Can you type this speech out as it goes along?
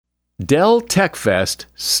Dell Tech Fest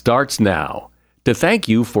starts now. To thank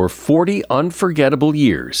you for 40 unforgettable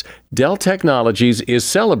years, Dell Technologies is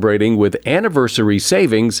celebrating with anniversary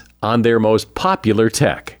savings on their most popular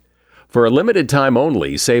tech. For a limited time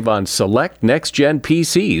only, save on select next-gen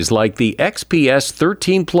PCs like the XPS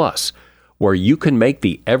 13 Plus, where you can make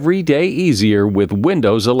the everyday easier with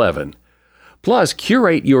Windows 11. Plus,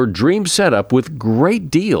 curate your dream setup with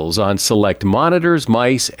great deals on select monitors,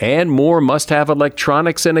 mice, and more must-have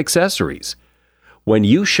electronics and accessories. When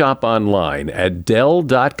you shop online at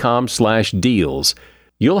Dell.com/deals,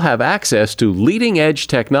 you'll have access to leading-edge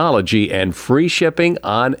technology and free shipping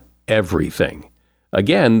on everything.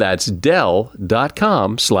 Again, that's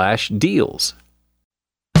Dell.com/deals.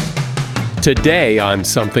 Today on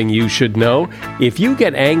Something You Should Know, if you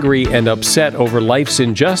get angry and upset over life's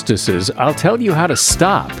injustices, I'll tell you how to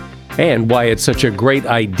stop and why it's such a great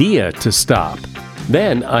idea to stop.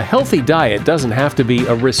 Then, a healthy diet doesn't have to be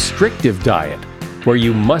a restrictive diet where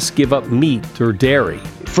you must give up meat or dairy.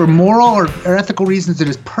 For moral or ethical reasons, it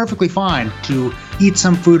is perfectly fine to eat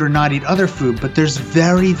some food or not eat other food, but there's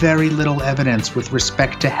very, very little evidence with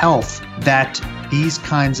respect to health that these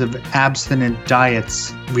kinds of abstinent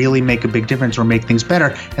diets really make a big difference or make things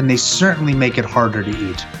better, and they certainly make it harder to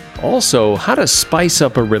eat. Also, how to spice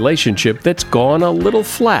up a relationship that's gone a little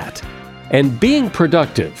flat. And being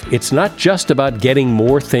productive, it's not just about getting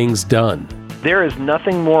more things done. There is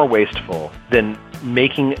nothing more wasteful than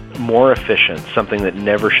making more efficient something that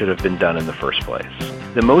never should have been done in the first place.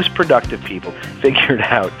 The most productive people figured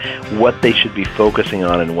out what they should be focusing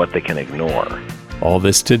on and what they can ignore. All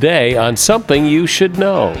this today on Something You Should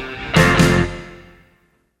Know.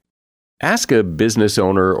 Ask a business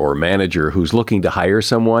owner or manager who's looking to hire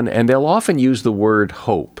someone, and they'll often use the word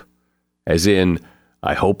hope. As in,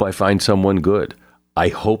 I hope I find someone good. I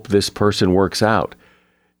hope this person works out.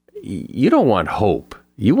 You don't want hope.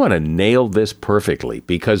 You want to nail this perfectly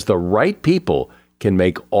because the right people can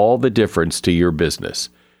make all the difference to your business.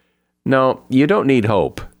 No, you don't need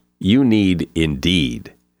hope. You need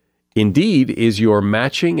Indeed. Indeed is your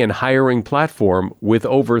matching and hiring platform with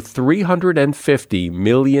over 350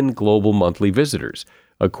 million global monthly visitors,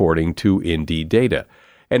 according to Indeed data,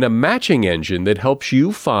 and a matching engine that helps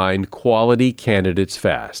you find quality candidates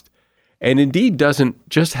fast. And Indeed doesn't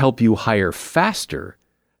just help you hire faster.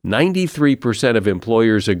 93% of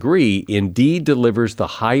employers agree Indeed delivers the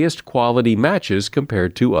highest quality matches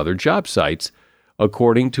compared to other job sites,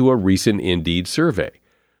 according to a recent Indeed survey.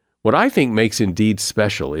 What I think makes Indeed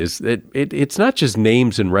special is that it's not just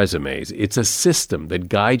names and resumes. It's a system that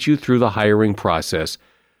guides you through the hiring process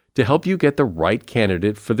to help you get the right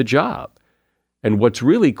candidate for the job. And what's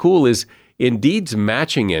really cool is Indeed's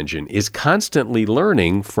matching engine is constantly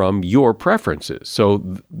learning from your preferences. So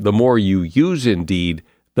the more you use Indeed,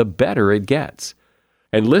 the better it gets.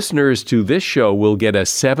 And listeners to this show will get a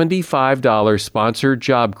 $75 sponsored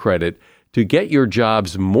job credit to get your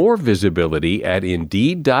jobs more visibility at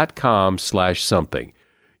Indeed.com/something.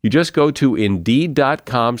 You just go to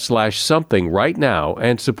Indeed.com/something right now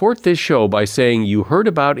and support this show by saying you heard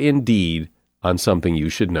about Indeed on Something You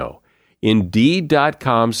Should Know.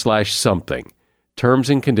 Indeed.com/something. Terms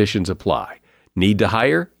and conditions apply. Need to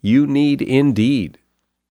hire? You need Indeed.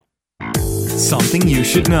 Something you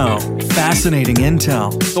should know. Fascinating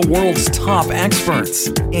intel, the world's top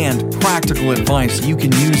experts, and practical advice you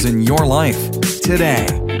can use in your life. Today,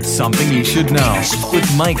 Something You Should Know with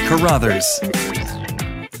Mike Carruthers.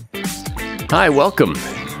 Hi, welcome.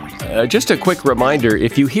 Just a quick reminder,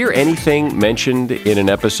 if you hear anything mentioned in an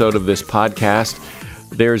episode of this podcast,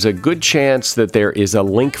 there's a good chance that there is a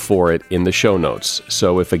link for it in the show notes.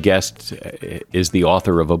 So if a guest is the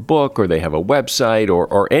author of a book or they have a website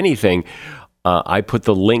or anything, I put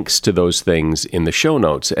the links to those things in the show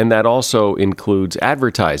notes. And that also includes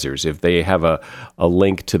advertisers. If they have a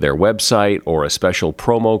link to their website or a special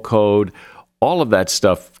promo code, all of that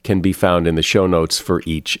stuff can be found in the show notes for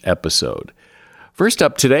each episode. First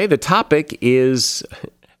up today, the topic is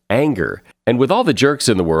anger. And with all the jerks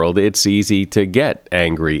in the world, it's easy to get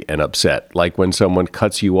angry and upset, like when someone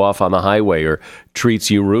cuts you off on the highway or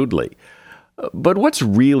treats you rudely. But what's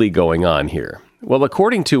really going on here? Well,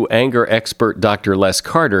 according to anger expert Dr. Les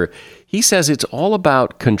Carter, he says it's all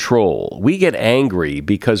about control. We get angry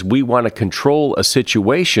because we want to control a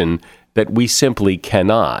situation that we simply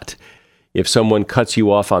cannot. If someone cuts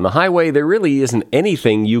you off on the highway, there really isn't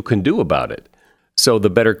anything you can do about it. So the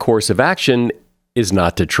better course of action is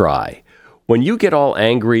not to try. When you get all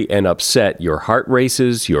angry and upset, your heart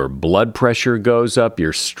races, your blood pressure goes up,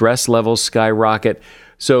 your stress levels skyrocket.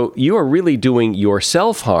 So you are really doing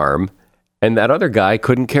yourself harm, and that other guy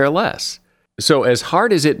couldn't care less. So as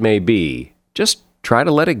hard as it may be, just try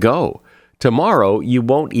to let it go. Tomorrow, you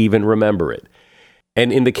won't even remember it.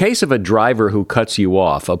 And in the case of a driver who cuts you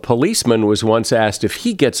off, a policeman was once asked if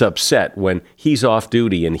he gets upset when he's off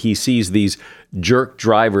duty and he sees these jerk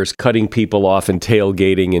drivers cutting people off and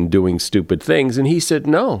tailgating and doing stupid things. And he said,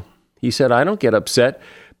 no. He said, I don't get upset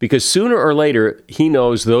because sooner or later, he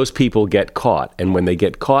knows those people get caught. And when they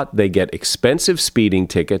get caught, they get expensive speeding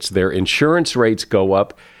tickets, their insurance rates go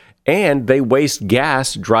up, and they waste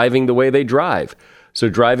gas driving the way they drive. So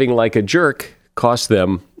driving like a jerk costs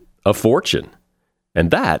them a fortune. And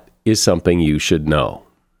that is something you should know.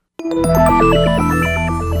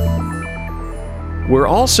 We're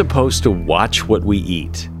all supposed to watch what we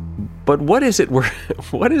eat. But what is it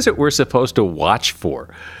we're supposed to watch for?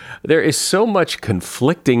 There is so much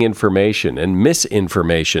conflicting information and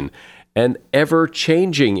misinformation and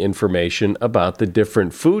ever-changing information about the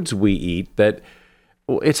different foods we eat that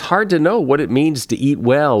it's hard to know what it means to eat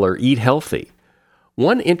well or eat healthy.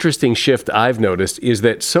 One interesting shift I've noticed is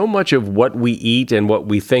that so much of what we eat and what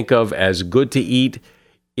we think of as good to eat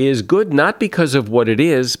is good not because of what it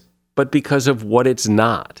is, but because of what it's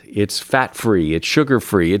not. It's fat-free, it's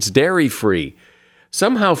sugar-free, it's dairy-free.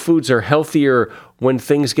 Somehow foods are healthier when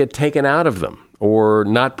things get taken out of them or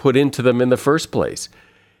not put into them in the first place.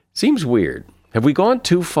 Seems weird. Have we gone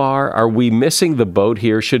too far? Are we missing the boat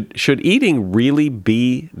here? Should eating really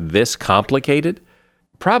be this complicated?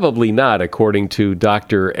 Probably not, according to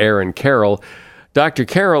Dr. Aaron Carroll. Dr.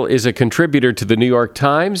 Carroll is a contributor to the New York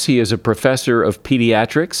Times. He is a professor of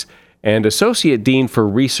pediatrics and associate dean for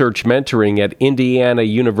research mentoring at Indiana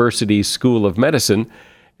University's School of Medicine.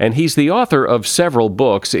 And he's the author of several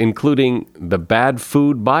books, including The Bad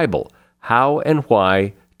Food Bible, How and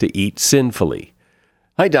Why to Eat Sinfully.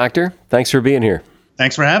 Hi, Doctor. Thanks for being here.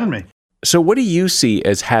 Thanks for having me. So what do you see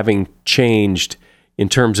as having changed in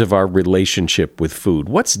terms of our relationship with food?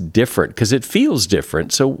 What's different? Because it feels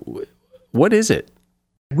different. So what is it?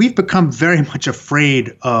 We've become very much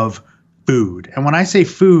afraid of food. And when I say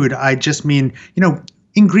food, I just mean,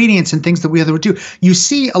 ingredients and things that we would do. You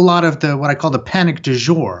see a lot of what I call the panic du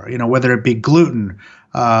jour, whether it be gluten,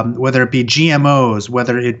 whether it be GMOs,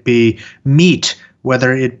 whether it be meat,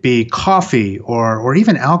 whether it be coffee or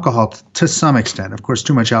even alcohol to some extent. Of course,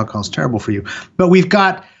 too much alcohol is terrible for you. But we've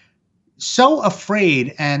got so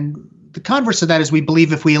afraid, and the converse of that is we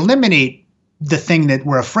believe if we eliminate the thing that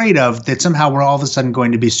we're afraid of, that somehow we're all of a sudden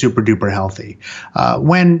going to be super duper healthy.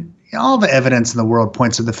 When all the evidence in the world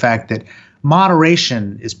points to the fact that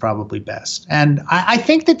moderation is probably best. And I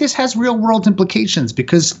think that this has real world implications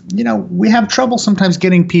because, we have trouble sometimes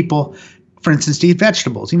getting people, for instance, to eat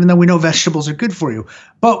vegetables, even though we know vegetables are good for you.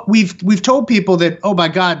 But we've told people that, oh, my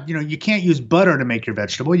God, you can't use butter to make your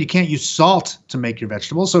vegetable. You can't use salt to make your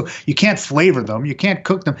vegetables. So you can't flavor them. You can't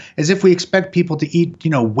cook them, as if we expect people to eat,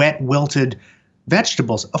 wet, wilted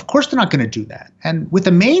vegetables. Of course, they're not going to do that. And with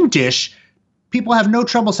the main dish, people have no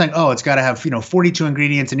trouble saying, oh, it's got to have, 42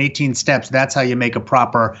 ingredients and 18 steps. That's how you make a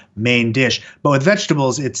proper main dish. But with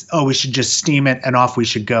vegetables, it's, oh, we should just steam it and off we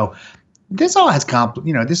should go. This all has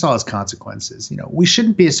consequences. We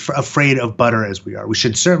shouldn't be as afraid of butter as we are. We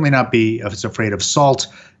should certainly not be as afraid of salt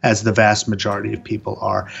as the vast majority of people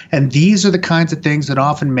are. And these are the kinds of things that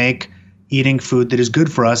often make eating food that is good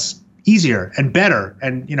for us easier and better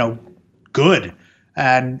and, good.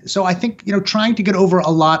 And so I think, trying to get over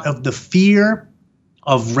a lot of the fear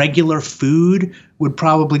of regular food would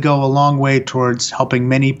probably go a long way towards helping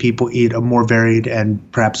many people eat a more varied and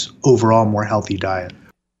perhaps overall more healthy diet.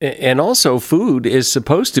 And also, food is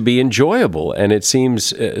supposed to be enjoyable, and it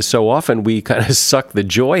seems so often we kind of suck the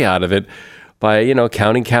joy out of it by,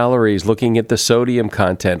 counting calories, looking at the sodium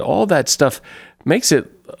content. All that stuff makes it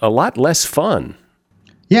a lot less fun.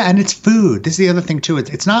 Yeah, and it's food. This is the other thing, too.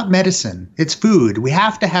 It's not medicine. It's food. We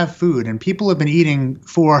have to have food, and people have been eating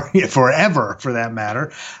forever, for that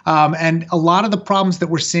matter. And a lot of the problems that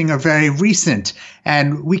we're seeing are very recent,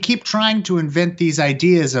 and we keep trying to invent these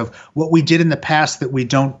ideas of what we did in the past that we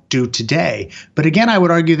don't do today. But again, I would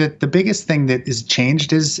argue that the biggest thing that is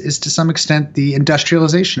changed is to some extent the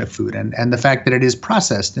industrialization of food and the fact that it is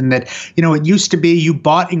processed, and that, it used to be you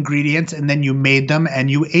bought ingredients and then you made them and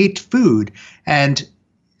you ate food. And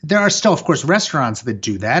there are still, of course, restaurants that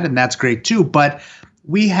do that, and that's great too. But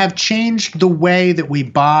we have changed the way that we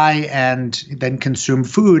buy and then consume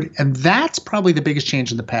food, and that's probably the biggest change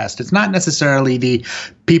in the past. It's not necessarily the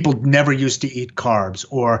people never used to eat carbs,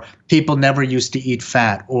 or people never used to eat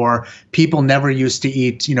fat, or people never used to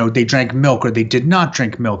eat, they drank milk or they did not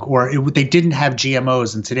drink milk, or they didn't have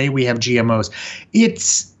GMOs, and today we have GMOs.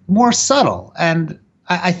 It's more subtle, and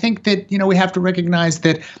I think that, we have to recognize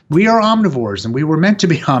that we are omnivores and we were meant to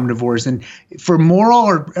be omnivores. And for moral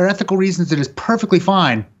or ethical reasons, it is perfectly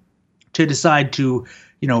fine to decide to,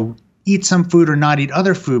 eat some food or not eat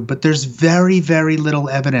other food. But there's very, very little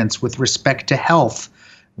evidence with respect to health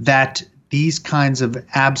that these kinds of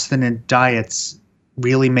abstinent diets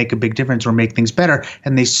really make a big difference or make things better.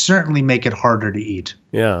 And they certainly make it harder to eat.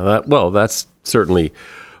 Yeah, that's certainly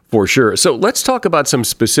for sure. So let's talk about some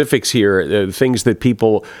specifics here, things that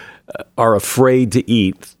people are afraid to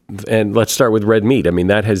eat. And let's start with red meat. I mean,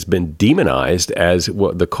 that has been demonized as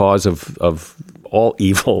the cause of all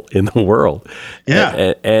evil in the world.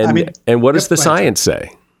 Yeah. And what does the science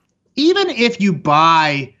say? Even if you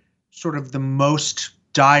buy sort of the most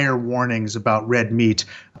dire warnings about red meat,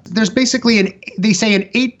 there's basically they say an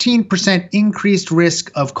 18% increased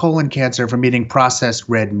risk of colon cancer from eating processed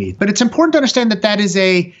red meat. But it's important to understand that that is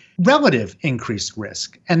a relative increased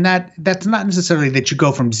risk. And that's not necessarily that you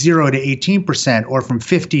go from 0 to 18% or from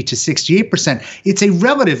 50 to 68%. It's a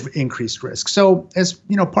relative increased risk. So as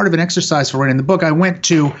part of an exercise for writing the book, I went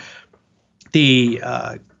to the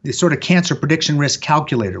sort of cancer prediction risk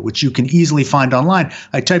calculator, which you can easily find online.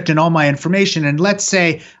 I typed in all my information, and let's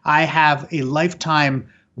say I have a lifetime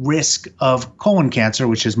risk of colon cancer,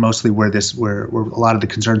 which is mostly where a lot of the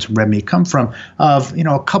concerns from red meat come from, of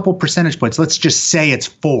a couple percentage points. Let's just say it's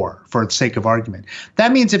 4 for the sake of argument.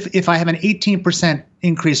 That means if I have an 18%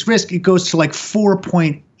 increased risk, it goes to like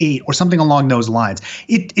 4.8 or something along those lines.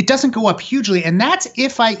 It doesn't go up hugely, and that's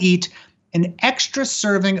if I eat an extra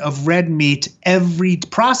serving of red meat,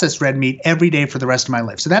 processed red meat, every day for the rest of my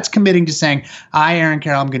life. So that's committing to saying, Aaron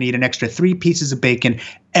Carroll, I'm going to eat an extra 3 pieces of bacon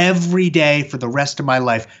every day for the rest of my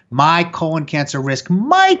life. My colon cancer risk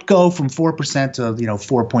might go from 4% to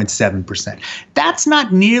 4.7%. That's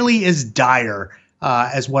not nearly as dire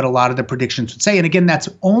as what a lot of the predictions would say. And again, that's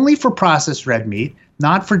only for processed red meat,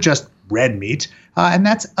 not for just red meat. And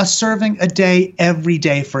that's a serving a day, every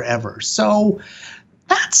day, forever. So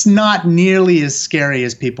that's not nearly as scary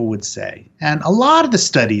as people would say. And a lot of the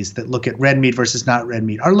studies that look at red meat versus not red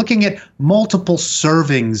meat are looking at multiple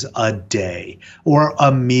servings a day or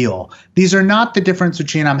a meal. These are not the difference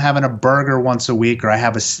between I'm having a burger once a week or I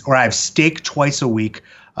have steak twice a week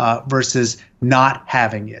versus not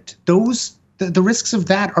having it. The risks of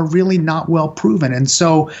that are really not well proven. And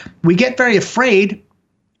so we get very afraid,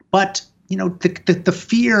 but the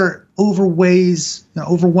fear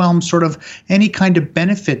overwhelms sort of any kind of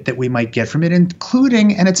benefit that we might get from it,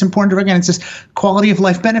 including, and it's important to recognize this, quality of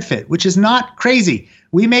life benefit, which is not crazy.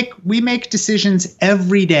 We make decisions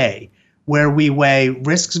every day where we weigh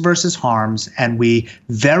risks versus harms, and we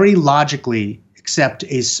very logically accept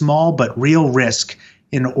a small but real risk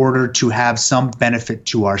in order to have some benefit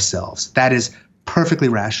to ourselves. That is perfectly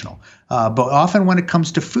rational. But often when it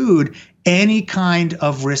comes to food, any kind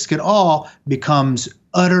of risk at all becomes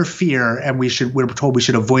utter fear, and we're told we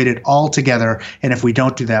should avoid it altogether. And if we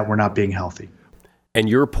don't do that, we're not being healthy. And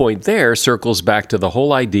your point there circles back to the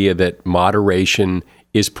whole idea that moderation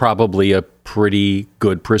is probably a pretty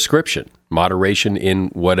good prescription. Moderation in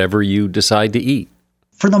whatever you decide to eat.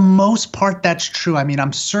 For the most part, that's true. I mean,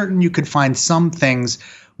 I'm certain you could find some things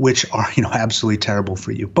which are, absolutely terrible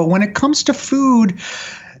for you. But when it comes to food,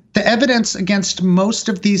 the evidence against most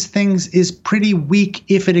of these things is pretty weak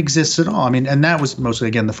if it exists at all. I mean, and that was mostly,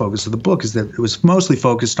 again, the focus of the book, is that it was mostly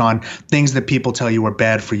focused on things that people tell you are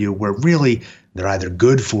bad for you, where really they're either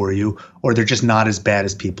good for you or they're just not as bad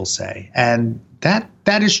as people say. And that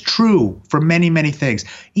is true for many, many things.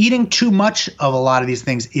 Eating too much of a lot of these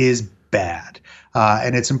things is bad.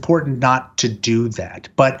 And it's important not to do that.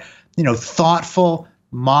 But, thoughtful,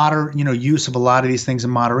 use of a lot of these things in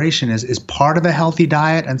moderation is part of a healthy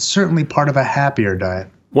diet and certainly part of a happier diet.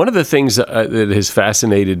 One of the things that has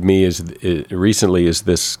fascinated me recently is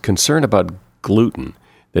this concern about gluten,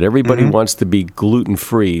 that everybody wants to be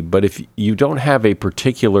gluten-free, but if you don't have a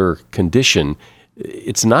particular condition,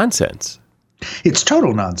 it's nonsense. It's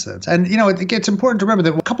total nonsense. And, it's important to remember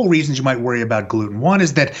that a couple reasons you might worry about gluten. One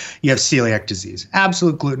is that you have celiac disease,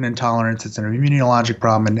 absolute gluten intolerance. It's an immunologic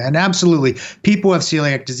problem. And absolutely, people who have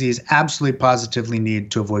celiac disease absolutely positively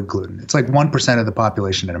need to avoid gluten. It's like 1% of the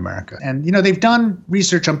population in America. And, they've done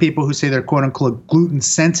research on people who say they're quote unquote gluten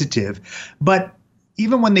sensitive, but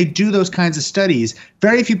even when they do those kinds of studies,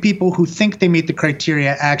 very few people who think they meet the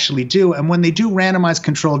criteria actually do. And when they do randomized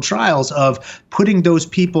controlled trials of putting those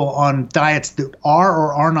people on diets that are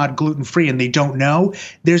or are not gluten-free and they don't know,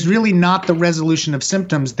 there's really not the resolution of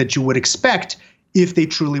symptoms that you would expect if they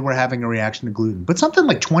truly were having a reaction to gluten. But something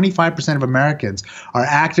like 25% of Americans are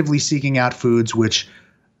actively seeking out foods which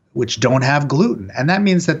which don't have gluten. And that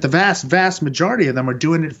means that the vast, vast majority of them are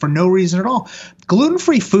doing it for no reason at all.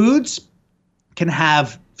 Gluten-free foods can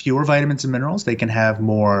have fewer vitamins and minerals. They can have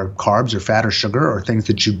more carbs or fat or sugar or things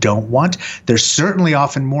that you don't want. They're certainly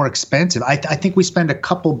often more expensive. I think we spend a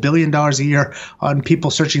couple $1 billion a year on people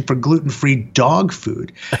searching for gluten-free dog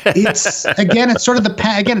food. It's it's sort of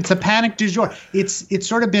it's the panic du jour. It's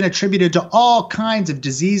sort of been attributed to all kinds of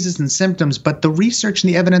diseases and symptoms, but the research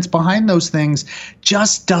and the evidence behind those things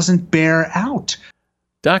just doesn't bear out.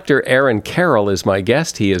 Dr. Aaron Carroll is my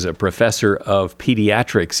guest. He is a professor of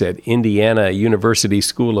pediatrics at Indiana University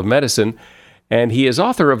School of Medicine, and he is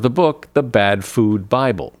author of the book, The Bad Food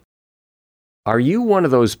Bible. Are you one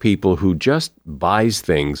of those people who just buys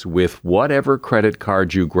things with whatever credit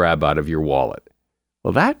card you grab out of your wallet?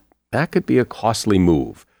 Well, that could be a costly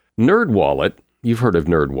move. NerdWallet, you've heard of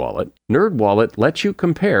NerdWallet. NerdWallet lets you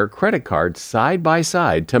compare credit cards side by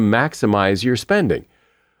side to maximize your spending.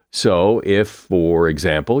 So if, for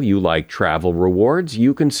example, you like travel rewards,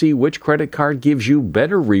 you can see which credit card gives you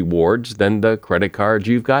better rewards than the credit card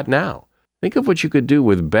you've got now. Think of what you could do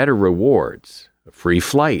with better rewards. A free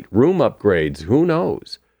flight, room upgrades, who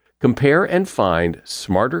knows? Compare and find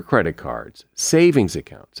smarter credit cards, savings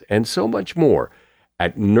accounts, and so much more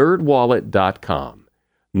at nerdwallet.com.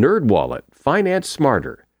 NerdWallet, finance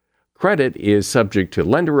smarter. Credit is subject to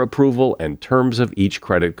lender approval and terms of each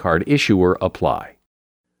credit card issuer apply.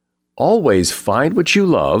 Always find what you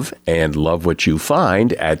love and love what you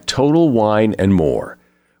find at Total Wine & More.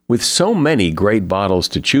 With so many great bottles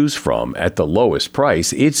to choose from at the lowest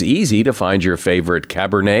price, it's easy to find your favorite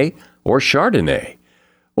Cabernet or Chardonnay.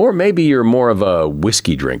 Or maybe you're more of a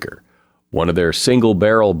whiskey drinker. One of their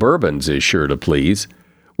single-barrel bourbons is sure to please.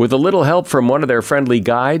 With a little help from one of their friendly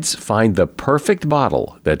guides, find the perfect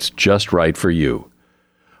bottle that's just right for you.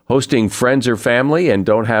 Hosting friends or family and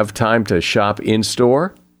don't have time to shop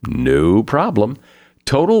in-store? No problem.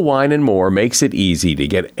 Total Wine & More makes it easy to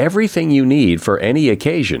get everything you need for any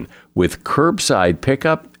occasion with curbside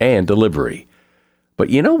pickup and delivery. But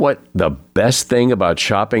you know what the best thing about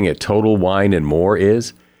shopping at Total Wine & More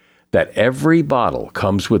is? That every bottle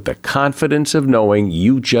comes with the confidence of knowing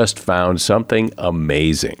you just found something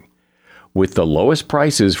amazing. With the lowest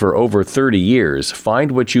prices for over 30 years,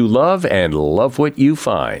 find what you love and love what you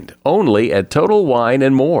find. Only at Total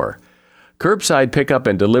Wine & More. Curbside pickup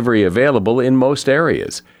and delivery available in most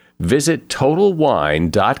areas. Visit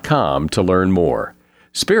TotalWine.com to learn more.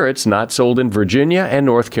 Spirits not sold in Virginia and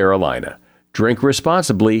North Carolina. Drink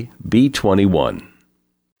responsibly. B21.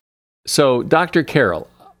 So, Dr. Carroll,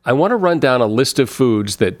 I want to run down a list of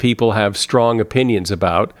foods that people have strong opinions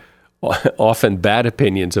about, often bad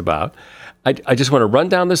opinions about. I just want to run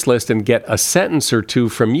down this list and get a sentence or two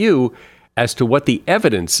from you as to what the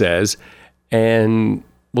evidence says, and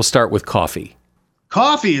we'll start with coffee.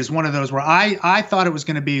 Coffee is one of those where I thought it was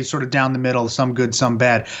going to be sort of down the middle, some good, some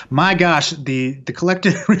bad. My gosh, the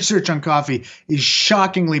collected research on coffee is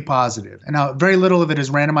shockingly positive. And now very little of it is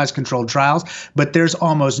randomized controlled trials, but there's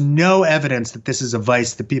almost no evidence that this is a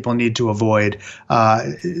vice that people need to avoid.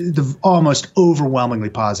 The almost overwhelmingly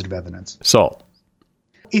positive evidence. Salt.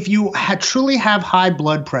 If you truly have high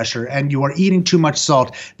blood pressure and you are eating too much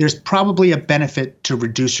salt, there's probably a benefit to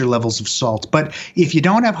reduce your levels of salt. But if you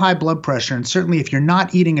don't have high blood pressure, and certainly if you're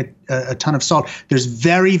not eating a ton of salt, there's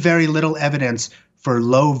very, very little evidence for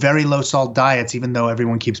very low salt diets, even though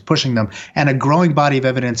everyone keeps pushing them, and a growing body of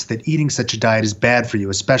evidence that eating such a diet is bad for you,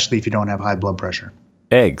 especially if you don't have high blood pressure.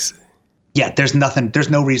 Eggs. Yeah, there's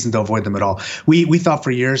no reason to avoid them at all. We thought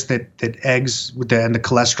for years that eggs and the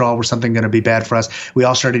cholesterol were something going to be bad for us. We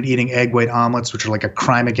all started eating egg white omelets, which are like a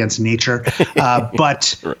crime against nature.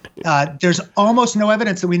 But there's almost no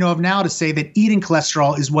evidence that we know of now to say that eating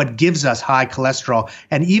cholesterol is what gives us high cholesterol.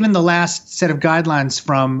 And even the last set of guidelines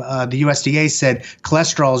from the USDA said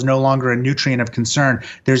cholesterol is no longer a nutrient of concern.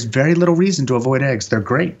 There's very little reason to avoid eggs. They're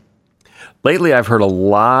great. Lately, I've heard a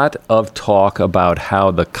lot of talk about how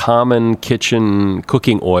the common kitchen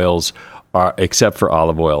cooking oils, except for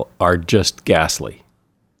olive oil, are just ghastly.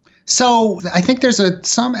 So I think there's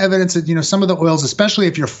some evidence that, some of the oils, especially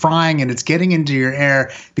if you're frying and it's getting into your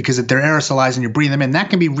air because they're aerosolized and you breathe them in, that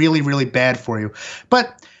can be really, really bad for you.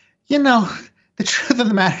 But, the truth of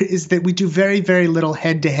the matter is that we do very, very little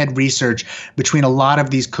head-to-head research between a lot of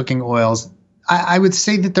these cooking oils. I would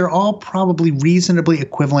say that they're all probably reasonably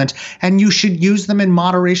equivalent, and you should use them in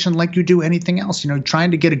moderation like you do anything else.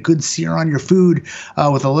 Trying to get a good sear on your food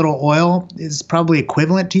with a little oil is probably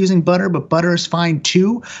equivalent to using butter, but butter is fine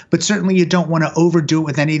too. But certainly you don't want to overdo it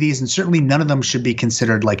with any of these, and certainly none of them should be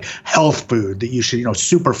considered like health food that you should,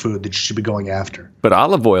 superfood that you should be going after. But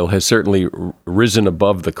olive oil has certainly risen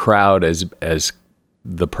above the crowd as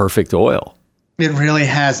the perfect oil. It really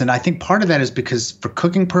has. And I think part of that is because for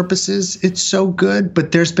cooking purposes, it's so good.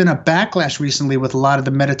 But there's been a backlash recently with a lot of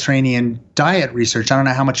the Mediterranean diet research. I don't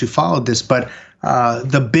know how much you followed this, but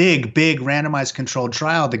the big randomized controlled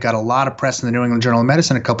trial that got a lot of press in the New England Journal of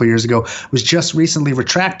Medicine a couple of years ago was just recently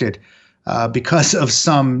retracted because of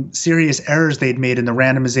some serious errors they'd made in the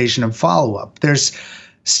randomization and follow-up. There's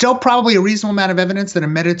still probably a reasonable amount of evidence that a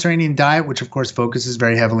Mediterranean diet, which of course focuses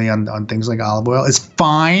very heavily on things like olive oil, is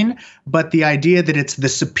fine. But the idea that it's the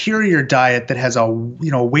superior diet that has a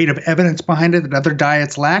weight of evidence behind it that other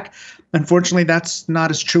diets lack, unfortunately, that's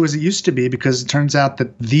not as true as it used to be, because it turns out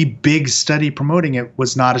that the big study promoting it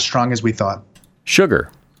was not as strong as we thought.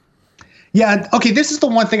 Sugar. Yeah. Okay. This is the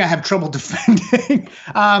one thing I have trouble defending.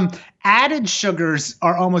 Added sugars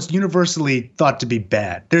are almost universally thought to be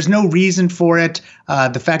bad. There's no reason for it.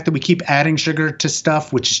 The fact that we keep adding sugar to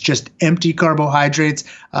stuff, which is just empty carbohydrates,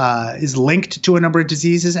 is linked to a number of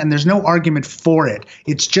diseases, and there's no argument for it.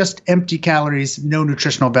 It's just empty calories, no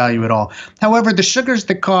nutritional value at all. However, the sugars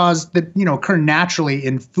that occur naturally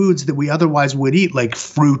in foods that we otherwise would eat, like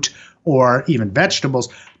fruit or even vegetables,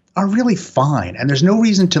 are really fine. And there's no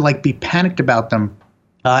reason to be panicked about them,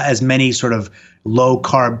 as many sort of low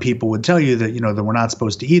carb people would tell you that, that we're not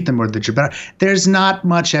supposed to eat them or that you're better. There's not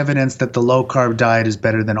much evidence that the low carb diet is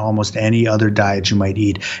better than almost any other diet you might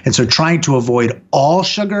eat. And so trying to avoid all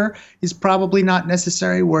sugar is probably not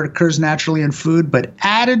necessary where it occurs naturally in food, but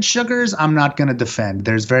added sugars, I'm not going to defend.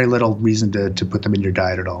 There's very little reason to put them in your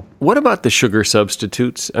diet at all. What about the sugar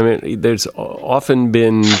substitutes? I mean, there's often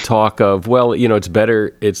been talk of, it's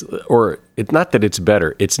better. It's not that it's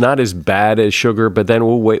better. It's not as bad as sugar, but then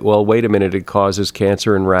wait a minute, it causes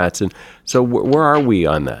cancer in rats. And so where are we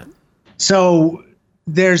on that? So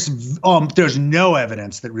there's no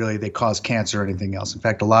evidence that really they cause cancer or anything else. In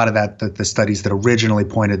fact, a lot of the studies that originally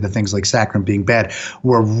pointed to things like saccharin being bad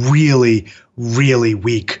were really, really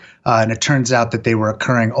weak. And it turns out that they were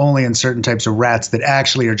occurring only in certain types of rats that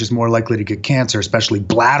actually are just more likely to get cancer, especially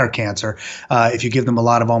bladder cancer, if you give them a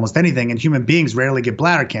lot of almost anything. And human beings rarely get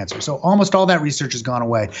bladder cancer. So almost all that research has gone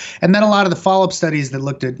away. And then a lot of the follow-up studies that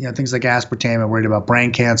looked at things like aspartame and worried about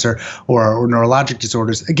brain cancer or neurologic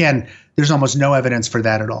disorders, again, there's almost no evidence for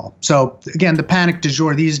that at all. So again, the panic du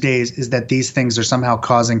jour these days is that these things are somehow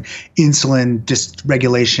causing insulin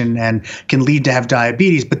dysregulation and can lead to have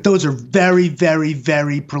diabetes. But those are very, very,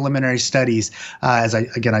 very preliminary studies, as I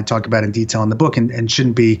talk about in detail in the book, and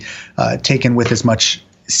shouldn't be taken with as much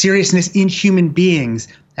seriousness in human beings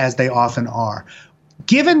as they often are.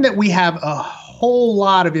 Given that we have a whole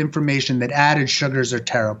lot of information that added sugars are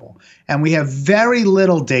terrible, and we have very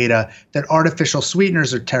little data that artificial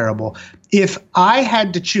sweeteners are terrible, if I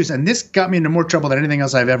had to choose, and this got me into more trouble than anything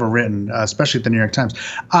else I've ever written, especially at the New York Times,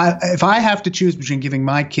 if I have to choose between giving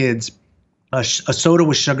my kids a soda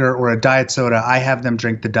with sugar or a diet soda, I have them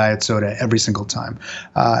drink the diet soda every single time.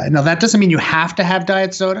 Now, that doesn't mean you have to have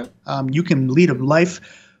diet soda. You can lead a life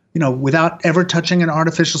without ever touching an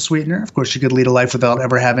artificial sweetener. Of course, you could lead a life without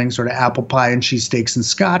ever having sort of apple pie and cheesesteaks and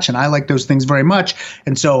scotch, and I like those things very much.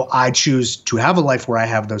 And so I choose to have a life where I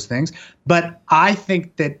have those things. But I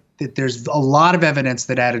think that there's a lot of evidence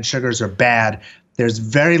that added sugars are bad. There's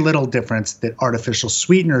very little difference that artificial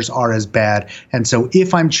sweeteners are as bad. And so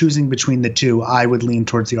if I'm choosing between the two, I would lean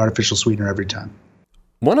towards the artificial sweetener every time.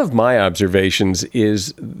 One of my observations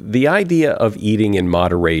is the idea of eating in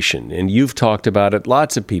moderation. And you've talked about it.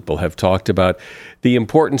 Lots of people have talked about the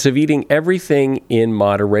importance of eating everything in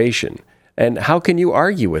moderation. And how can you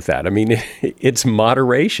argue with that? I mean, it's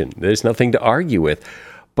moderation. There's nothing to argue with.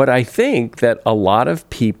 But I think that a lot of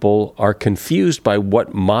people are confused by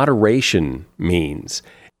what moderation means.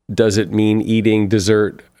 Does it mean eating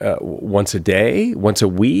dessert once a day, once a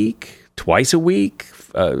week, twice a week?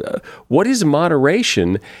 What is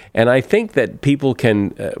moderation? And I think that people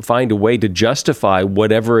can find a way to justify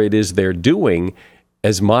whatever it is they're doing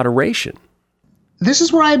as moderation. This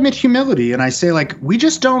is where I admit humility, and I say, we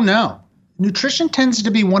just don't know. Nutrition tends to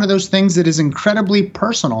be one of those things that is incredibly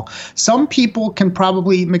personal. Some people can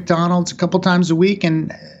probably eat McDonald's a couple times a week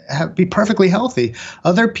and be perfectly healthy.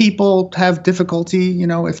 Other people have difficulty,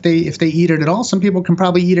 if they eat it at all. Some people can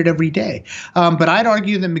probably eat it every day. But I'd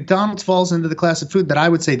argue that McDonald's falls into the class of food that I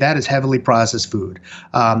would say that is heavily processed food.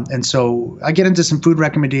 And so I get into some food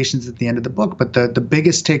recommendations at the end of the book, but the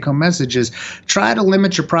biggest take-home message is try to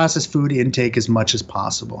limit your processed food intake as much as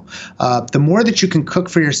possible. The more that you can cook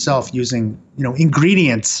for yourself using,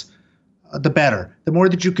 ingredients, the better. The more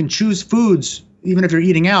that you can choose foods, even if you're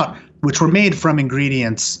eating out, which were made from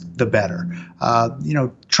ingredients, the better.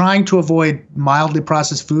 Trying to avoid mildly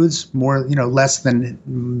processed foods, less than,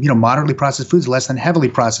 moderately processed foods, less than heavily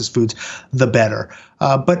processed foods, the better.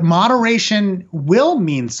 But moderation will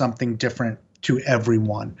mean something different to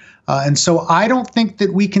everyone. And so I don't think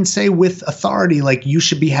that we can say with authority, like, you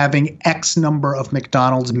should be having X number of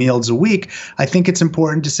McDonald's meals a week. I think it's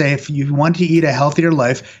important to say, if you want to eat a healthier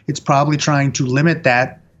life, it's probably trying to limit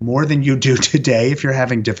that more than you do today if you're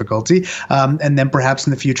having difficulty, and then perhaps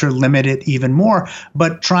in the future limit it even more.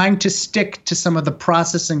 But trying to stick to some of the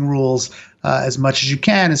processing rules as much as you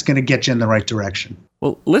can is going to get you in the right direction.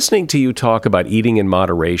 Well, listening to you talk about eating in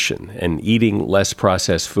moderation and eating less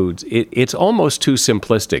processed foods, it's almost too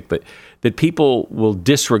simplistic that people will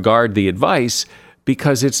disregard the advice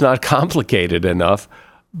because it's not complicated enough.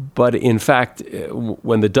 But in fact,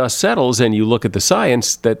 when the dust settles and you look at the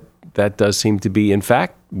science, that does seem to be, in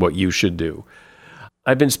fact, what you should do.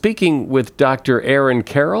 I've been speaking with Dr. Aaron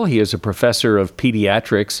Carroll. He is a professor of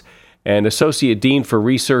pediatrics and Associate Dean for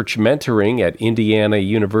Research Mentoring at Indiana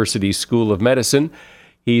University School of Medicine.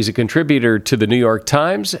 He's a contributor to the New York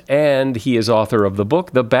Times, and he is author of the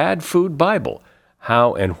book, The Bad Food Bible,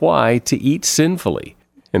 How and Why to Eat Sinfully.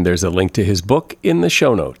 And there's a link to his book in the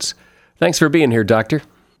show notes. Thanks for being here, Doctor.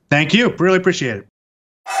 Thank you. Really appreciate it.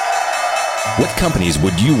 What companies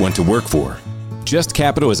would you want to work for? Just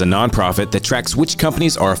Capital is a nonprofit that tracks which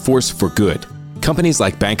companies are a force for good. Companies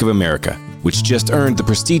like Bank of America, which just earned the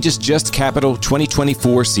prestigious Just Capital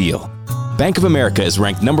 2024 seal. Bank of America is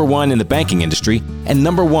ranked number 1 in the banking industry and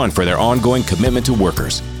number 1 for their ongoing commitment to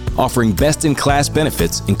workers, offering best-in-class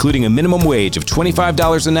benefits, including a minimum wage of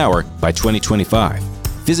 $25 an hour by 2025.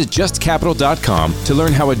 Visit justcapital.com to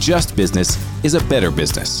learn how a just business is a better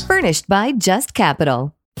business. Furnished by Just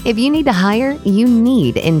Capital. If you need to hire, you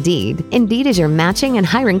need Indeed. Indeed is your matching and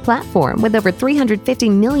hiring platform with over 350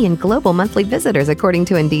 million global monthly visitors according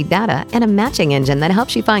to Indeed data, and a matching engine that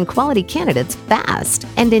helps you find quality candidates fast.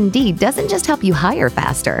 And Indeed doesn't just help you hire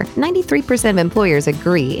faster. 93% of employers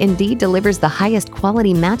agree Indeed delivers the highest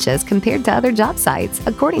quality matches compared to other job sites,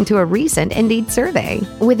 according to a recent Indeed survey.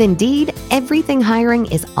 With Indeed, everything hiring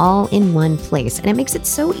is all in one place, and it makes it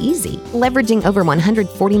so easy. Leveraging over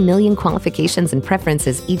 140 million qualifications and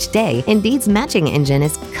preferences each day, Indeed's matching engine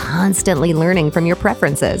is constantly learning from your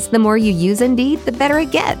preferences. The more you use Indeed, the better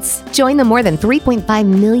it gets. Join the more than 3.5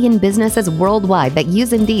 million businesses worldwide that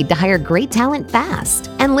use Indeed to hire great talent fast.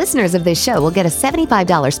 And listeners of this show will get a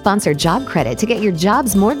 $75 sponsored job credit to get your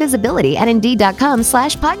jobs more visibility at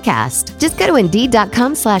Indeed.com/podcast. Just go to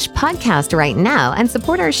Indeed.com/podcast right now and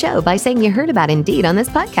support our show by saying you heard about Indeed on this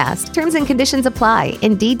podcast. Terms and conditions apply.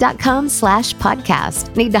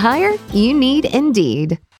 Indeed.com/podcast. Need to hire? You need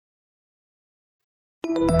Indeed.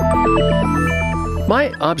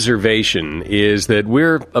 My observation is that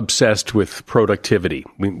we're obsessed with productivity.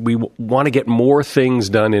 We want to get more things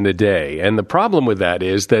done in a day. And the problem with that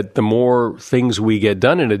is that the more things we get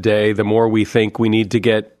done in a day, the more we think we need to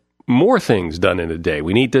get more things done in a day.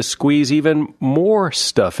 We need to squeeze even more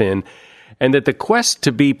stuff in, and that the quest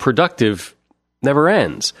to be productive never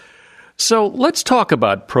ends. So let's talk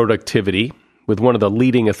about productivity with one of the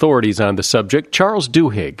leading authorities on the subject, Charles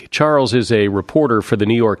Duhigg. Charles is a reporter for the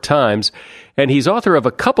New York Times, and he's author of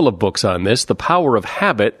a couple of books on this, The Power of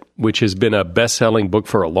Habit, which has been a best-selling book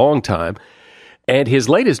for a long time, and his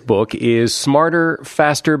latest book is Smarter,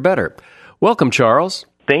 Faster, Better. Welcome, Charles.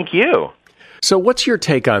 Thank you. So what's your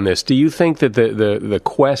take on this? Do you think that the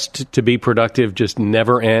quest to be productive just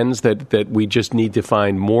never ends, that we just need to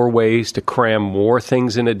find more ways to cram more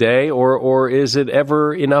things in a day, or is it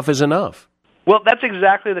ever enough is enough? Well, that's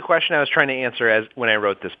exactly the question I was trying to answer when I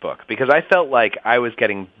wrote this book, because I felt like I was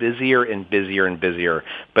getting busier and busier and busier,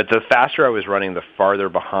 but the faster I was running, the farther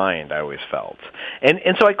behind I always felt. And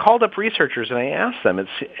so I called up researchers and I asked them,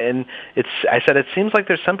 I said, it seems like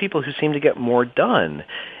there's some people who seem to get more done.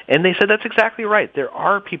 And they said, that's exactly right. There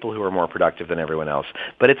are people who are more productive than everyone else,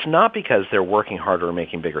 but it's not because they're working harder or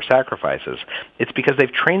making bigger sacrifices. It's because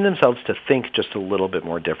they've trained themselves to think just a little bit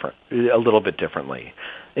differently.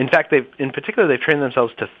 In fact, they've trained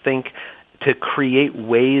themselves to create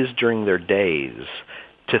ways during their days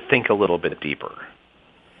to think a little bit deeper.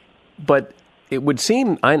 But it would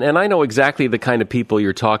seem, and I know exactly the kind of people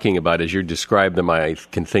you're talking about as you describe them. I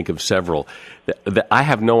can think of several. I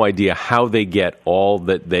have no idea how they get all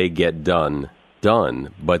that they get done,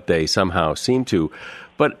 but they somehow seem to.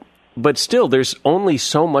 But still, there's only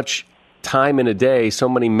so much time in a day, so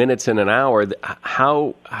many minutes in an hour.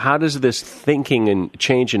 How does this thinking and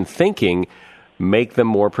change in thinking make them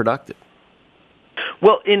more productive?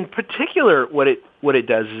 Well, in particular, what it what it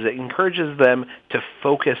does is it encourages them to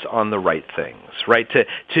focus on the right things, right?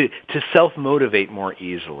 To self-motivate more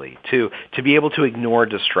easily, to be able to ignore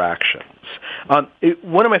distractions.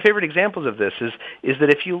 One of my favorite examples of this is that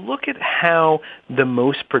if you look at how the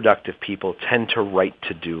most productive people tend to write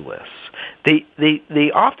to-do lists,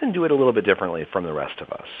 they often do it a little bit differently from the rest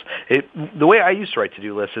of us. The way I used to write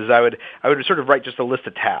to-do lists is I would sort of write just a list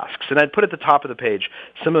of tasks, and I'd put at the top of the page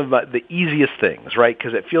some of the easiest things, right?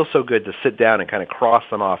 Because it feels so good to sit down and kind of cross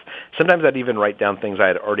them off. Sometimes I'd even write down things I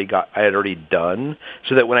had already done,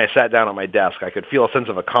 so that when I sat down at my desk, I could feel a sense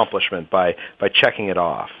of accomplishment by checking it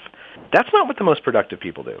off. That's not what the most productive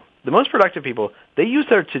people do. The most productive people, they use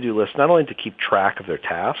their to-do list not only to keep track of their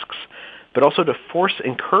tasks, but also to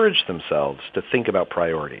encourage themselves to think about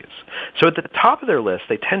priorities. So at the top of their list,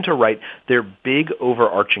 they tend to write their big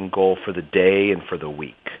overarching goal for the day and for the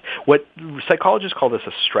week. What psychologists call this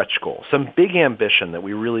a stretch goal, some big ambition that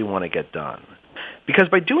we really want to get done. Because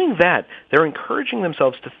by doing that, they're encouraging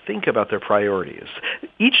themselves to think about their priorities.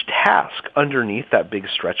 Each task underneath that big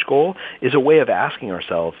stretch goal is a way of asking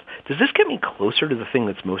ourselves, does this get me closer to the thing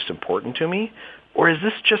that's most important to me? Or is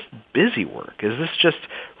this just busy work? Is this just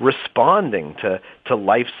responding to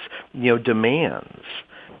life's demands?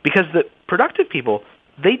 Because the productive people,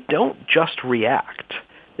 they don't just react.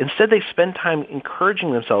 Instead, they spend time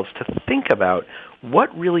encouraging themselves to think about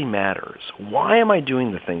what really matters. Why am I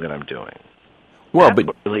doing the thing that I'm doing? Well, That's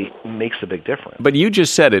what really makes a big difference. But you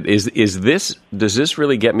just said it. Does this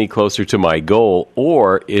really get me closer to my goal,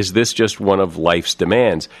 or is this just one of life's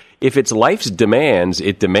demands? If it's life's demands,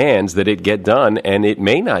 it demands that it get done, and it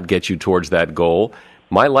may not get you towards that goal.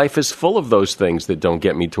 My life is full of those things that don't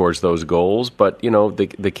get me towards those goals, but,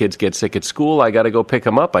 the kids get sick at school, I got to go pick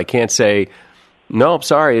them up. I can't say, no, I'm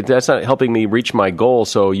sorry, that's not helping me reach my goal,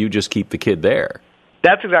 so you just keep the kid there.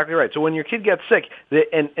 That's exactly right. So when your kid gets sick,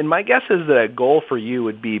 and my guess is that a goal for you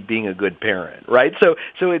would be being a good parent, right?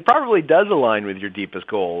 So it probably does align with your deepest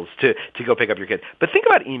goals to go pick up your kid. But think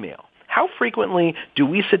about email. How frequently do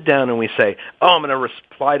we sit down and we say, I'm going to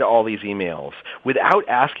reply to all these emails without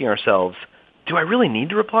asking ourselves, do I really need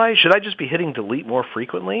to reply? Should I just be hitting delete more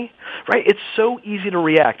frequently? Right? It's so easy to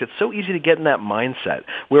react. It's so easy to get in that mindset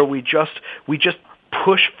where we just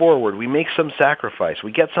push forward, we make some sacrifice,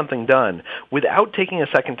 we get something done without taking a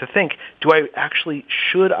second to think,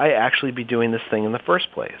 should I actually be doing this thing in the first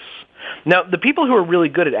place? Now, the people who are really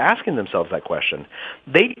good at asking themselves that question,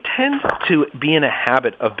 they tend to be in a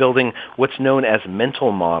habit of building what's known as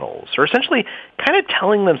mental models, or essentially kind of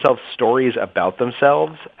telling themselves stories about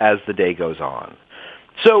themselves as the day goes on.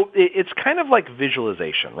 So it's kind of like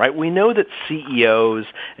visualization, right? We know that CEOs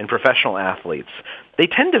and professional athletes, they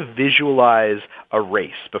tend to visualize a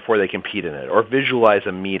race before they compete in it, or visualize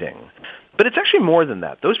a meeting. But it's actually more than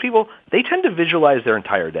that. Those people, they tend to visualize their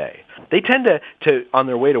entire day. They tend to on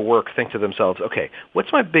their way to work, think to themselves, okay,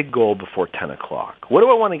 what's my big goal before 10 o'clock? What do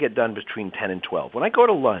I want to get done between 10 and 12? When I go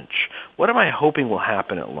to lunch, what am I hoping will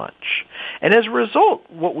happen at lunch? And as a result,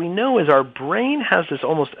 what we know is our brain has this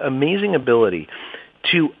almost amazing ability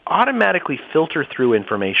to automatically filter through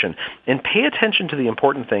information and pay attention to the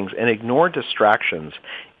important things and ignore distractions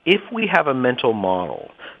if we have a mental model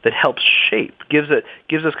that helps shape, gives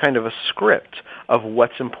us kind of a script of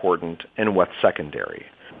what's important and what's secondary.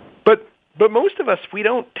 But most of us, we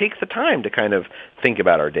don't take the time to kind of think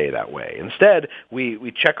about our day that way. Instead,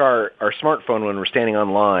 we check our smartphone when we're standing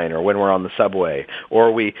online or when we're on the subway,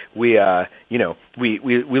 or we listen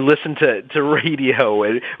to radio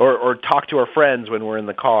or talk to our friends when we're in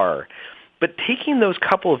the car. But taking those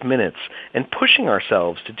couple of minutes and pushing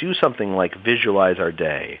ourselves to do something like visualize our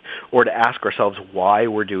day or to ask ourselves why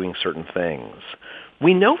we're doing certain things,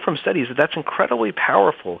 we know from studies that that's incredibly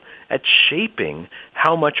powerful at shaping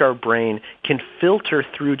how much our brain can filter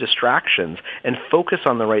through distractions and focus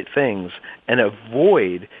on the right things and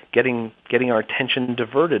avoid getting our attention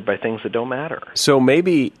diverted by things that don't matter. So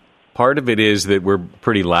maybe part of it is that we're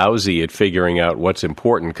pretty lousy at figuring out what's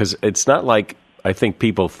important, because it's not like I think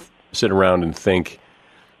people sit around and think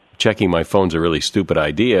checking my phone's a really stupid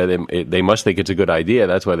idea. They must think it's a good idea.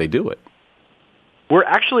 That's why they do it. We're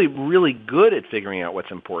actually really good at figuring out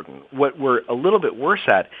what's important. What we're a little bit worse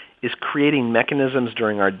at is creating mechanisms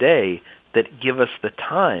during our day that give us the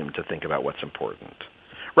time to think about what's important.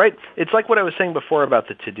 Right? It's like what I was saying before about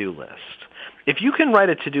the to-do list. If you can write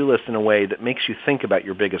a to-do list in a way that makes you think about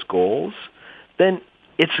your biggest goals, then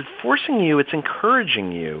it's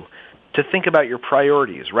encouraging you to think about your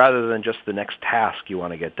priorities rather than just the next task you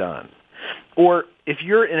want to get done. Or if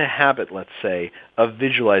you're in a habit, let's say, of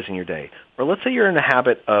visualizing your day, or let's say you're in a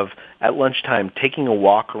habit of, at lunchtime, taking a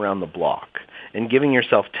walk around the block and giving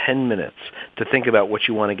yourself 10 minutes to think about what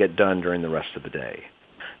you want to get done during the rest of the day.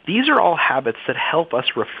 These are all habits that help us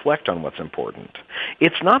reflect on what's important.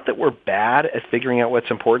 It's not that we're bad at figuring out what's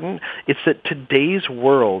important. It's that today's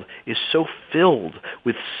world is so filled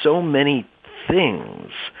with so many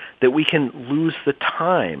things that we can lose the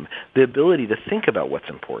time, the ability to think about what's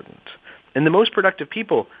important. And the most productive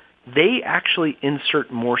people, they actually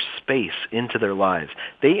insert more space into their lives.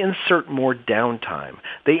 They insert more downtime.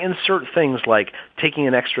 They insert things like taking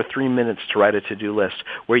an extra 3 minutes to write a to-do list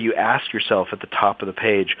where you ask yourself at the top of the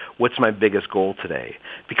page, what's my biggest goal today?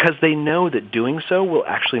 Because they know that doing so will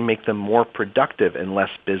actually make them more productive and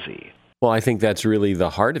less busy. Well, I think that's really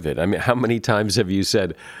the heart of it. I mean, how many times have you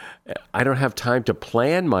said, I don't have time to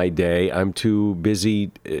plan my day, I'm too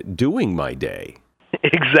busy doing my day?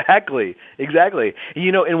 Exactly.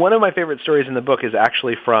 You know, and one of my favorite stories in the book is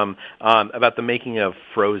actually from about the making of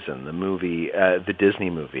Frozen, the movie, the Disney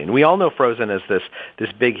movie. And we all know Frozen as this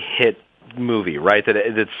big hit movie, right,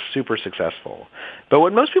 that's super successful. But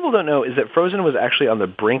what most people don't know is that Frozen was actually on the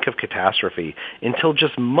brink of catastrophe until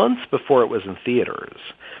just months before it was in theaters.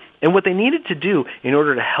 And what they needed to do in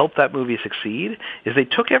order to help that movie succeed is they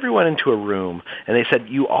took everyone into a room and they said,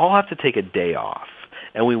 you all have to take a day off.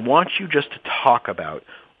 And we want you just to talk about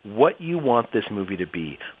what you want this movie to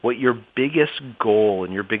be, what your biggest goal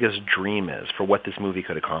and your biggest dream is for what this movie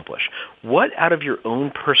could accomplish. What out of your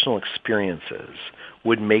own personal experiences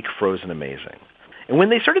would make Frozen amazing? And when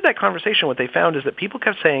they started that conversation, what they found is that people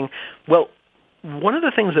kept saying, well, one of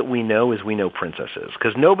the things that we know is we know princesses,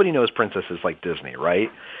 because nobody knows princesses like Disney,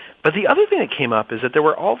 right? But the other thing that came up is that there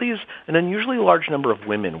were an unusually large number of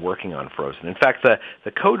women working on Frozen. In fact,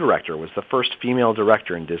 the co-director was the first female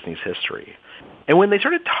director in Disney's history. And when they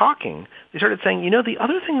started talking, they started saying, you know, the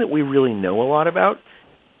other thing that we really know a lot about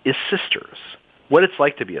is sisters, what it's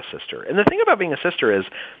like to be a sister. And the thing about being a sister is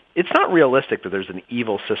it's not realistic that there's an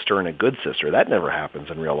evil sister and a good sister. That never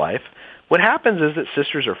happens in real life. What happens is that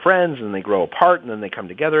sisters are friends and they grow apart and then they come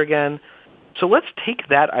together again. So let's take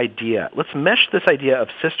that idea, let's mesh this idea of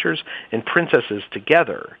sisters and princesses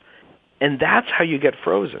together, and that's how you get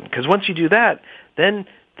Frozen. Because once you do that, then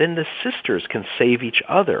the sisters can save each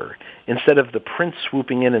other instead of the prince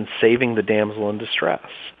swooping in and saving the damsel in distress.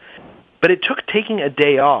 But it took taking a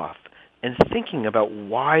day off and thinking about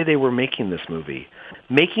why they were making this movie,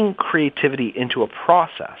 making creativity into a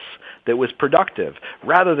process that was productive,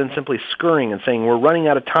 rather than simply scurrying and saying, we're running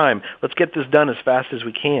out of time, let's get this done as fast as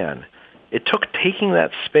we can. It took taking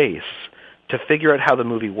that space to figure out how the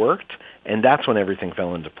movie worked, and that's when everything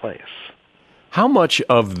fell into place. How much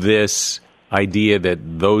of this idea that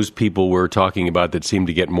those people we're talking about that seem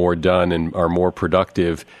to get more done and are more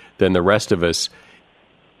productive than the rest of us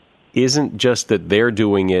isn't just that they're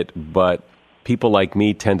doing it, but people like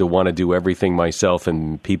me tend to want to do everything myself,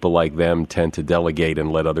 and people like them tend to delegate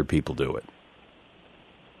and let other people do it?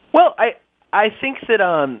 Well, I think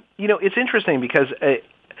that, it's interesting because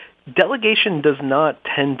delegation does not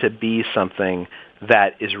tend to be something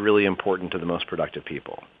that is really important to the most productive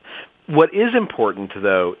people. What is important,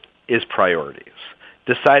 though, is priorities,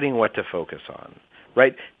 deciding what to focus on,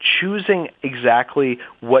 right? Choosing exactly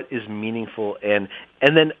what is meaningful and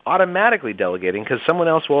then automatically delegating because someone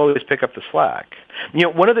else will always pick up the slack. You know,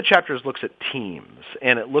 one of the chapters looks at teams,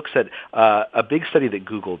 and it looks at a big study that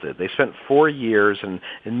Google did. They spent 4 years and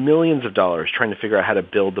millions of dollars trying to figure out how to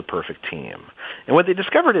build the perfect team. And what they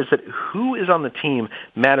discovered is that who is on the team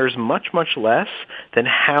matters much, much less than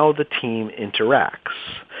how the team interacts.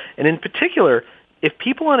 And in particular, if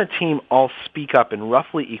people on a team all speak up in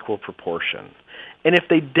roughly equal proportion, and if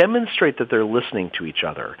they demonstrate that they're listening to each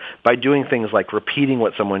other by doing things like repeating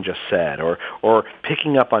what someone just said or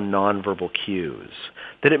picking up on nonverbal cues,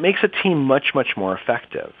 then it makes a team much, much more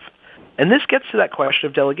effective. And this gets to that question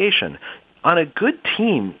of delegation. On a good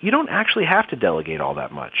team, you don't actually have to delegate all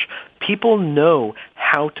that much. People know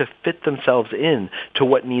how to fit themselves in to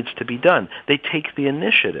what needs to be done. They take the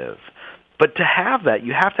initiative. But to have that,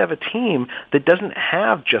 you have to have a team that doesn't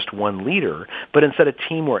have just one leader, but instead a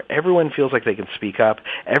team where everyone feels like they can speak up,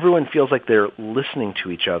 everyone feels like they're listening to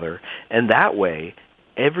each other, and that way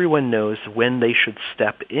everyone knows when they should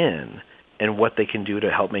step in and what they can do to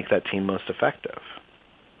help make that team most effective.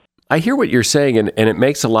 I hear what you're saying, and it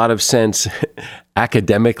makes a lot of sense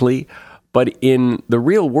academically, but in the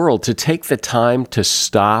real world, to take the time to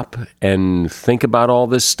stop and think about all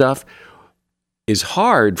this stuff is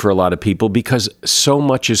hard for a lot of people because so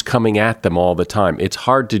much is coming at them all the time. It's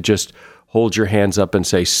hard to just hold your hands up and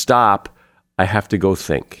say, stop, I have to go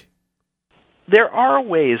think. there are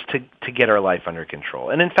ways to get our life under control.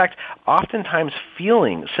 And in fact, oftentimes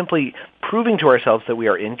simply proving to ourselves that we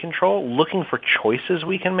are in control, looking for choices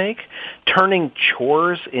we can make, turning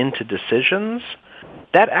chores into decisions,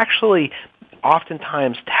 that actually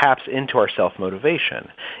oftentimes taps into our self-motivation.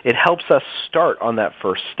 It helps us start on that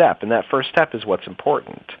first step, and that first step is what's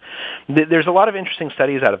important. There's a lot of interesting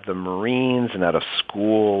studies out of the Marines and out of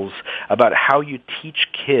schools about how you teach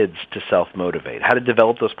kids to self-motivate, how to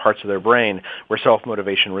develop those parts of their brain where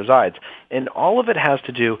self-motivation resides. And all of it has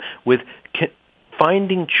to do with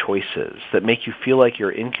finding choices that make you feel like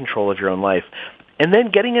you're in control of your own life, and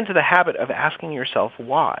then getting into the habit of asking yourself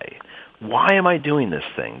why. Why am I doing this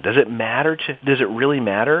thing? Does it matter? Does it really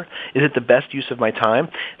matter? Is it the best use of my time?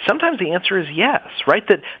 Sometimes the answer is yes, right?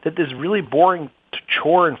 That this really boring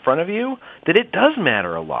chore in front of you, that it does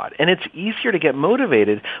matter a lot. And it's easier to get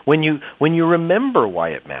motivated when you remember why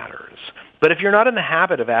it matters. But if you're not in the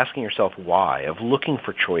habit of asking yourself why, of looking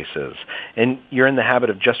for choices, and you're in the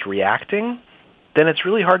habit of just reacting, then it's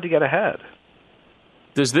really hard to get ahead.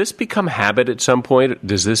 Does this become habit at some point?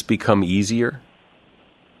 Does this become easier?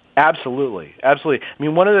 Absolutely. I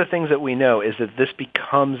mean, one of the things that we know is that this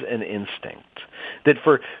becomes an instinct. That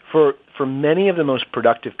for many of the most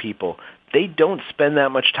productive people, they don't spend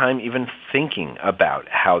that much time even thinking about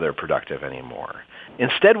how they're productive anymore.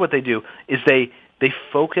 Instead, what they do is they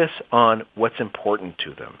focus on what's important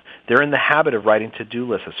to them. They're in the habit of writing to-do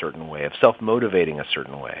lists a certain way, of self-motivating a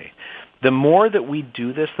certain way. The more that we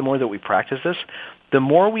do this, the more that we practice this, the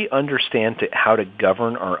more we understand how to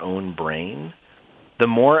govern our own brain, the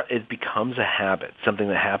more it becomes a habit, something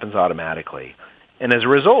that happens automatically. And as a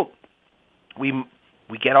result, we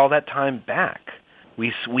get all that time back.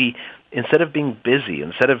 We instead of being busy,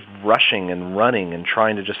 instead of rushing and running and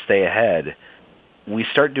trying to just stay ahead, we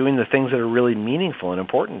start doing the things that are really meaningful and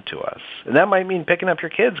important to us. And that might mean picking up your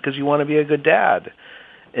kids because you want to be a good dad.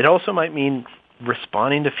 It also might mean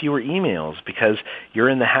responding to fewer emails because you're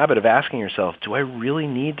in the habit of asking yourself, do I really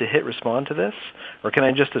need to hit respond to this? Or can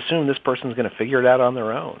I just assume this person's going to figure it out on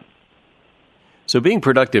their own? So being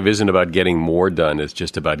productive isn't about getting more done. It's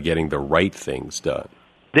just about getting the right things done.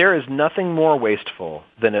 There is nothing more wasteful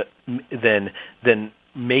than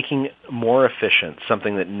making more efficient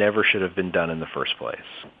something that never should have been done in the first place.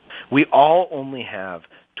 We all only have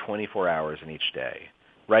 24 hours in each day.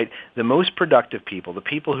 Right? The most productive people, the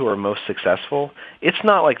people who are most successful, it's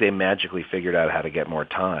not like they magically figured out how to get more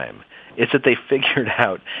time. It's that they figured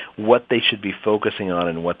out what they should be focusing on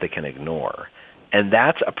and what they can ignore. And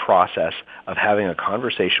that's a process of having a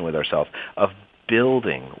conversation with ourselves, of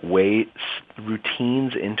building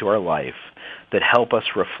routines into our life that help us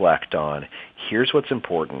reflect on, here's what's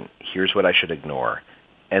important, here's what I should ignore,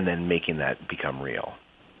 and then making that become real.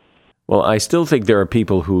 Well, I still think there are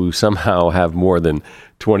people who somehow have more than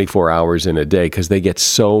 24 hours in a day because they get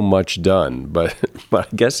so much done. But I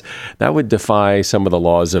guess that would defy some of the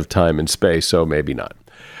laws of time and space, so maybe not.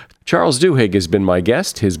 Charles Duhigg has been my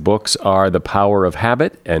guest. His books are The Power of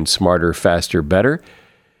Habit and Smarter, Faster, Better.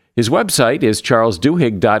 His website is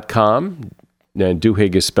charlesduhigg.com, and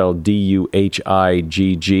Duhigg is spelled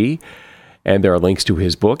D-U-H-I-G-G. And there are links to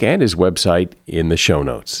his book and his website in the show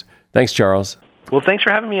notes. Thanks, Charles. Well, thanks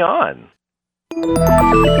for having me on.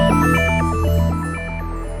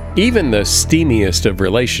 Even the steamiest of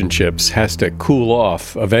relationships has to cool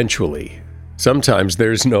off eventually. Sometimes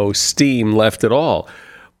there's no steam left at all.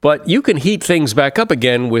 But you can heat things back up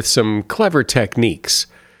again with some clever techniques.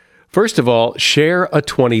 First of all, share a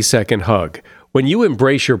 20-second hug. When you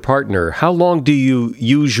embrace your partner, how long do you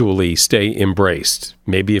usually stay embraced?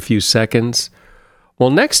 Maybe a few seconds? Well,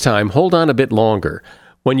 next time, hold on a bit longer.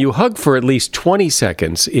 When you hug for at least 20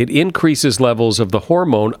 seconds, it increases levels of the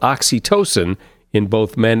hormone oxytocin in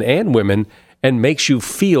both men and women and makes you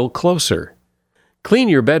feel closer. Clean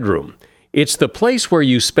your bedroom. It's the place where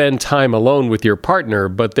you spend time alone with your partner,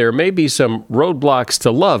 but there may be some roadblocks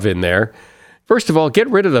to love in there. First of all, get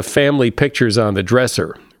rid of the family pictures on the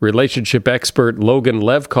dresser. Relationship expert Logan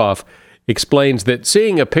Levkoff explains that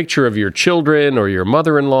seeing a picture of your children or your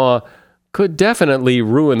mother-in-law could definitely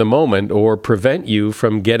ruin the moment or prevent you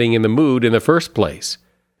from getting in the mood in the first place.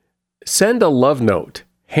 Send a love note.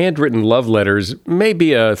 Handwritten love letters may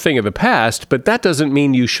be a thing of the past, but that doesn't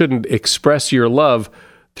mean you shouldn't express your love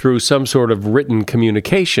through some sort of written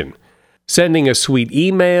communication. Sending a sweet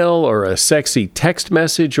email or a sexy text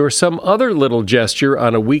message or some other little gesture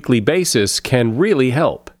on a weekly basis can really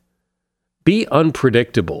help. Be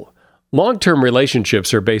unpredictable. Long-term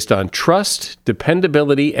relationships are based on trust,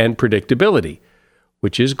 dependability, and predictability,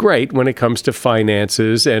 which is great when it comes to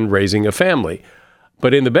finances and raising a family.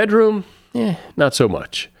 But in the bedroom, not so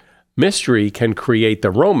much. Mystery can create the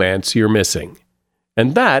romance you're missing.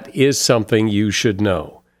 And that is something you should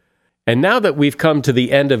know. And now that we've come to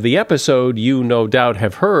the end of the episode, you no doubt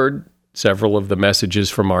have heard several of the messages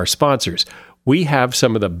from our sponsors. We have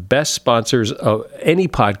some of the best sponsors of any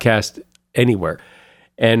podcast anywhere.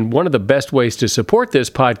 And one of the best ways to support this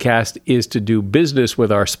podcast is to do business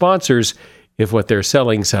with our sponsors if what they're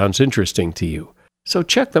selling sounds interesting to you. So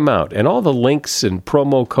check them out. And all the links and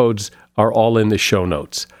promo codes are all in the show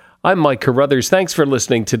notes. I'm Mike Carruthers. Thanks for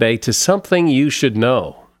listening today to Something You Should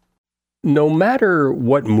Know. No matter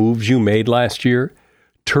what moves you made last year,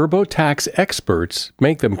 TurboTax experts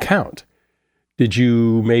make them count. Did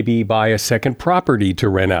you maybe buy a second property to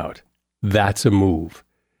rent out? That's a move.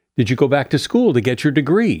 Did you go back to school to get your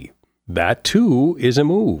degree? That too is a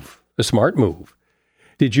move, a smart move.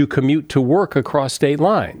 Did you commute to work across state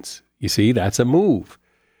lines? You see, that's a move.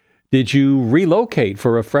 Did you relocate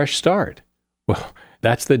for a fresh start? Well,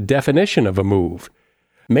 that's the definition of a move.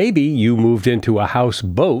 Maybe you moved into a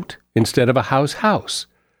houseboat instead of a house.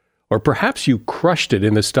 Or perhaps you crushed it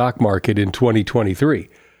in the stock market in 2023.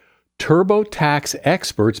 TurboTax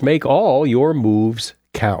experts make all your moves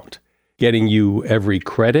count, getting you every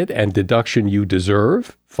credit and deduction you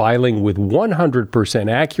deserve, filing with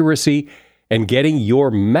 100% accuracy, and getting your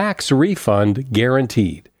max refund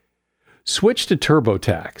guaranteed. Switch to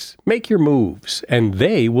TurboTax, make your moves, and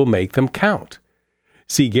they will make them count.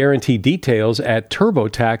 See guarantee details at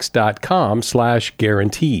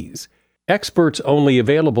turbotax.com/guarantees. Experts only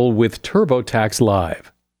available with TurboTax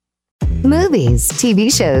Live. Movies, TV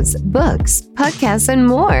shows, books, podcasts, and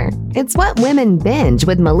more. It's What Women Binge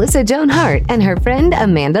with Melissa Joan Hart and her friend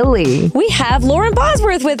Amanda Lee. We have Lauren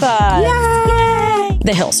Bosworth with us. Yay!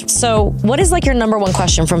 The Hills. So what is like your number one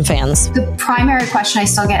question from fans? The primary question I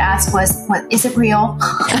still get asked was, "What is it real?"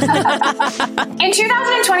 In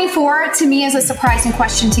 2024, to me, is a surprising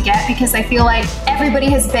question to get because I feel like everybody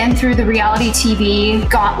has been through the reality TV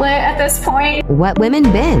gauntlet at this point. What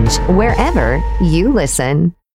Women Binge, wherever you listen.